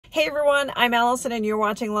Hey everyone, I'm Allison and you're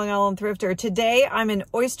watching Long Island Thrifter. Today I'm in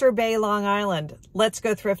Oyster Bay, Long Island. Let's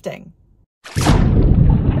go thrifting.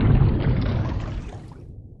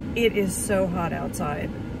 It is so hot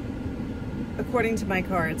outside. According to my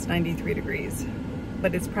car, it's 93 degrees,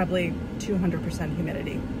 but it's probably 200%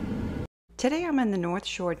 humidity. Today I'm in the North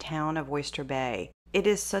Shore town of Oyster Bay. It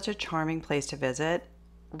is such a charming place to visit.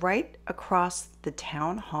 Right across the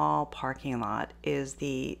town hall parking lot is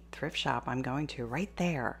the thrift shop I'm going to, right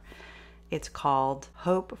there. It's called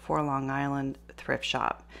Hope for Long Island Thrift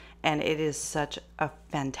Shop, and it is such a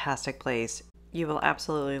fantastic place. You will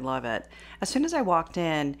absolutely love it. As soon as I walked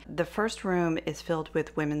in, the first room is filled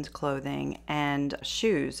with women's clothing and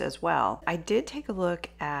shoes as well. I did take a look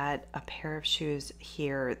at a pair of shoes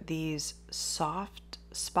here. These soft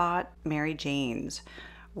spot Mary Janes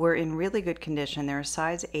were in really good condition. They're a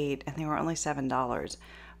size 8 and they were only $7.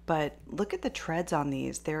 But look at the treads on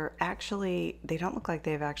these. They don't look like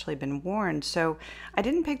they've actually been worn. So I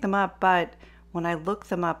didn't pick them up, but when I looked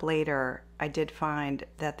them up later, I did find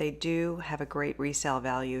that they do have a great resale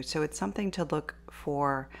value. So it's something to look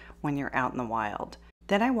for when you're out in the wild.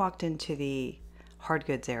 Then I walked into the hard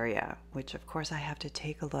goods area, which of course I have to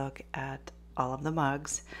take a look at all of the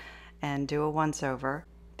mugs and do a once over.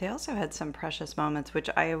 They also had some precious moments, which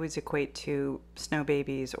I always equate to snow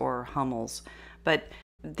babies or Hummels, but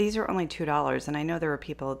these are only $2, and I know there are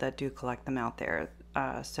people that do collect them out there,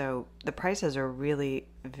 so the prices are really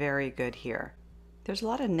very good here. There's a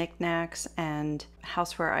lot of knickknacks and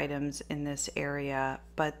houseware items in this area,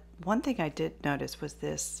 but one thing I did notice was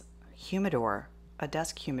this humidor, a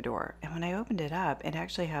desk humidor, and when I opened it up, it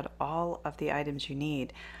actually had all of the items you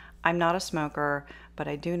need. I'm not a smoker, but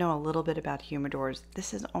I do know a little bit about humidors.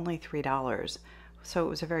 This is only $3, so it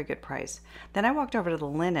was a very good price. Then I walked over to the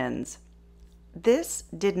linens. This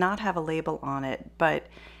did not have a label on it, but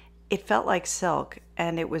it felt like silk,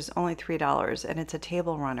 and it was only $3, and it's a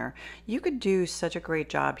table runner. You could do such a great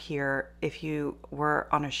job here if you were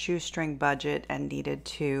on a shoestring budget and needed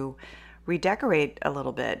to redecorate a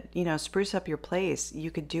little bit, you know, spruce up your place.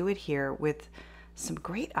 You could do it here with some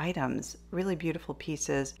great items, really beautiful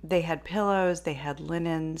pieces. They had pillows, they had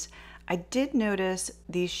linens. I did notice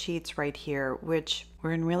these sheets right here, which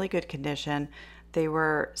were in really good condition. They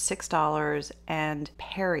were $6, and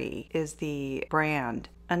Perry is the brand.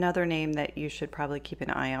 Another name that you should probably keep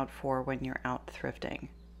an eye out for when you're out thrifting.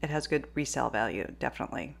 It has good resale value,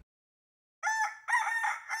 definitely.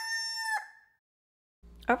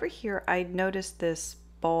 Over here, I noticed this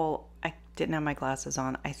bowl. I didn't have my glasses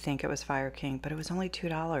on. I think it was Fire King, but it was only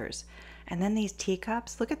 $2. And then these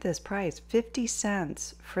teacups, look at this price, 50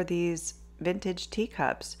 cents for these vintage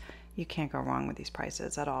teacups. You can't go wrong with these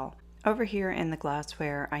prices at all. Over here in the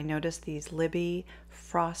glassware, I noticed these Libbey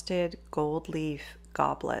frosted gold leaf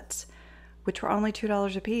goblets, which were only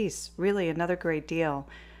 $2 a piece. Really another great deal.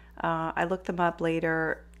 I looked them up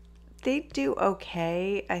later. They do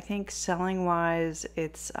okay. I think selling wise,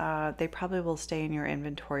 they probably will stay in your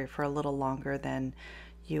inventory for a little longer than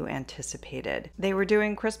you anticipated. They were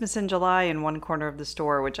doing Christmas in July in one corner of the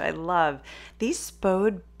store, which I love. These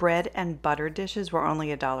Spode bread and butter dishes were only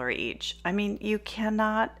 $1 each. I mean, you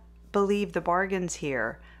cannot believe the bargains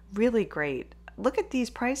here. Really great. Look at these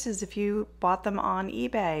prices if you bought them on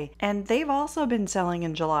eBay. And they've also been selling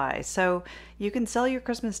in July, so you can sell your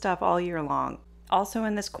Christmas stuff all year long. Also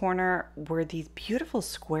in this corner were these beautiful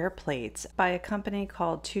square plates by a company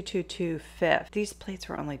called 222 Fifth. These plates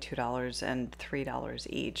were only $2 and $3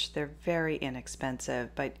 each. They're very inexpensive,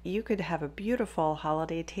 but you could have a beautiful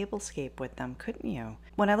holiday tablescape with them, couldn't you?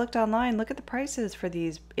 When I looked online, look at the prices for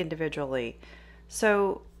these individually.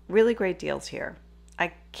 So really great deals here.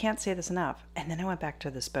 I can't say this enough. And then I went back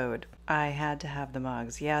to the Spode. I had to have the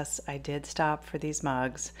mugs. Yes, I did stop for these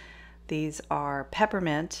mugs. These are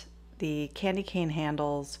peppermint. The candy cane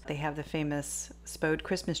handles, they have the famous Spode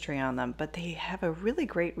Christmas tree on them, but they have a really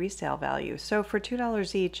great resale value. So for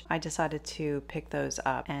 $2 each, I decided to pick those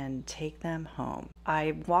up and take them home.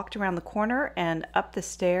 I walked around the corner and up the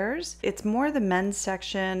stairs. It's more the men's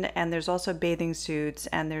section, and there's also bathing suits,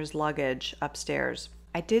 and there's luggage upstairs.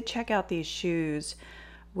 I did check out these shoes,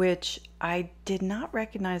 which I did not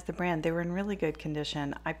recognize the brand. They were in really good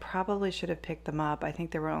condition. I probably should have picked them up. I think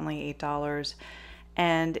they were only $8.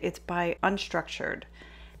 And it's by Unstructured,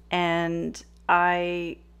 and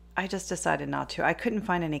I just decided not to. I couldn't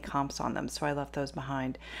find any comps on them, so I left those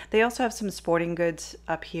behind. They also have some sporting goods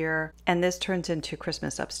up here, and this turns into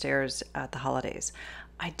Christmas upstairs at the holidays.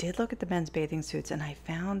 I did look at the men's bathing suits, and I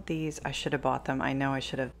found these. I should have bought them. I know I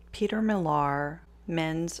should have. Peter Millar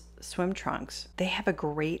men's swim trunks. They have a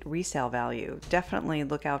great resale value. Definitely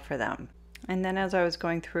look out for them. And then as I was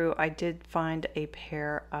going through, I did find a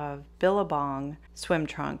pair of Billabong swim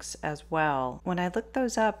trunks as well. When I looked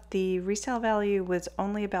those up, the resale value was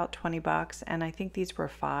only about 20 bucks, and I think these were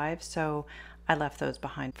 $5, so I left those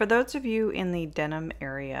behind. For those of you in the denim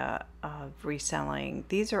area of reselling,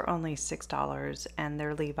 these are only $6 and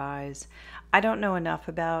they're Levi's. I don't know enough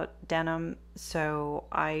about denim, so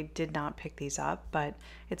I did not pick these up, but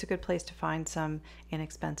it's a good place to find some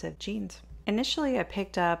inexpensive jeans. Initially, I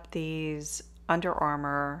picked up these Under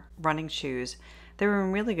Armour running shoes. They were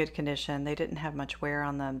in really good condition. They didn't have much wear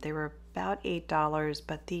on them. They were about $8,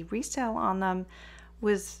 but the resale on them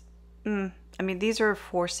was, I mean, these are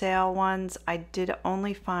for sale ones. I did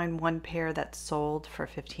only find one pair that sold for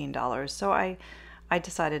 $15, so I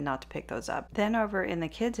decided not to pick those up. Then over in the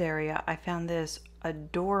kids area, I found this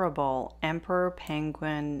adorable Emperor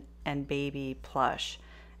Penguin and Baby plush.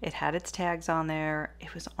 It had its tags on there.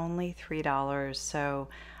 It was only $3, so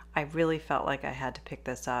I really felt like I had to pick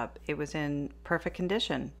this up. It was in perfect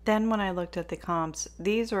condition. Then when I looked at the comps,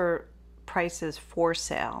 these are prices for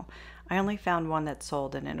sale. I only found one that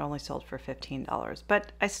sold, and it only sold for $15,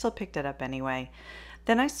 but I still picked it up anyway.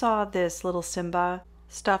 Then I saw this little Simba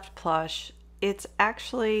stuffed plush. It's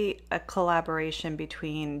actually a collaboration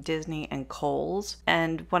between Disney and Kohl's,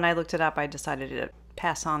 and when I looked it up, I decided to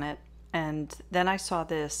pass on it. And then I saw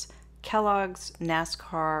this Kellogg's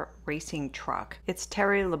NASCAR racing truck. It's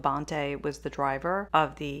Terry Labonte was the driver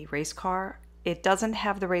of the race car. It doesn't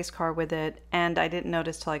have the race car with it, and I didn't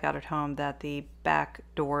notice till I got it home that the back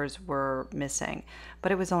doors were missing,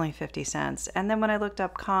 but it was only 50 cents. And then when I looked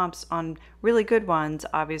up comps on really good ones,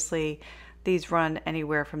 obviously these run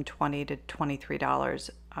anywhere from $20 to $23.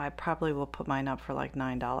 I probably will put mine up for like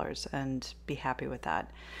 $9 and be happy with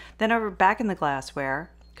that. Then over back in the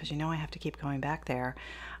glassware, because you know I have to keep going back there,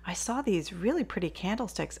 I saw these really pretty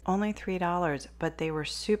candlesticks, only $3, but they were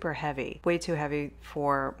super heavy, way too heavy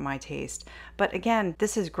for my taste. But again,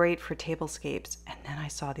 this is great for tablescapes. And then I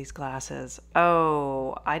saw these glasses.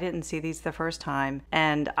 Oh, I didn't see these the first time,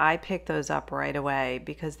 and I picked those up right away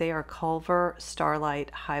because they are Culver Starlight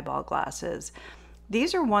highball glasses.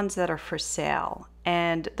 These are ones that are for sale,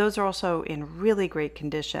 and those are also in really great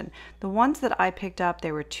condition. The ones that I picked up,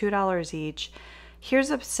 they were $2 each.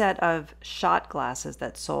 Here's a set of shot glasses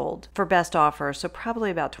that sold for best offer, so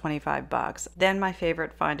probably about 25 bucks. Then my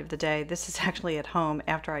favorite find of the day, this is actually at home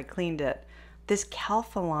after I cleaned it, this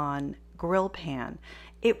Calphalon grill pan.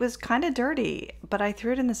 It was kind of dirty, but I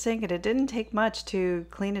threw it in the sink and it didn't take much to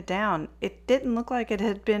clean it down. It didn't look like it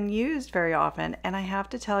had been used very often, and I have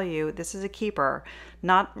to tell you, this is a keeper,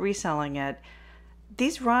 not reselling it.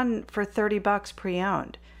 These run for 30 bucks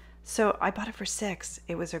pre-owned, so I bought it for $6.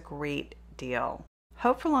 It was a great deal.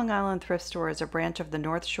 Hope for Long Island Thrift Store is a branch of the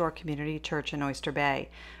North Shore Community Church in Oyster Bay.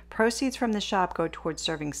 Proceeds from the shop go towards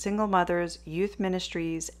serving single mothers, youth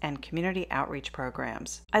ministries, and community outreach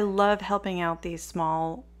programs. I love helping out these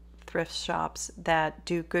small thrift shops that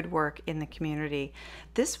do good work in the community.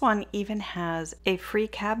 This one even has a free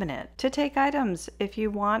cabinet to take items if you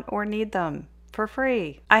want or need them for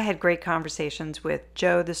free. I had great conversations with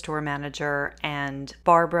Joe, the store manager, and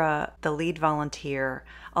Barbara, the lead volunteer,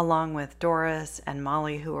 along with Doris and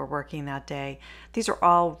Molly, who were working that day. These are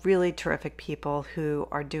all really terrific people who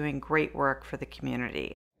are doing great work for the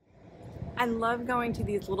community. I love going to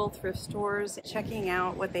these little thrift stores, checking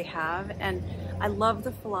out what they have, and I love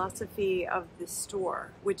the philosophy of the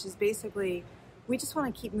store, which is basically, we just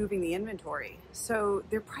want to keep moving the inventory. So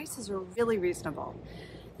their prices are really reasonable.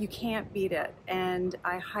 You can't beat it, and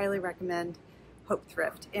I highly recommend Hope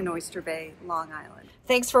Thrift in Oyster Bay, Long Island.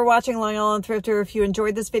 Thanks for watching Long Island Thrifter. If you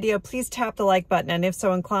enjoyed this video, please tap the like button, and if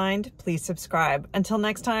so inclined, please subscribe. Until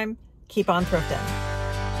next time, keep on thrifting.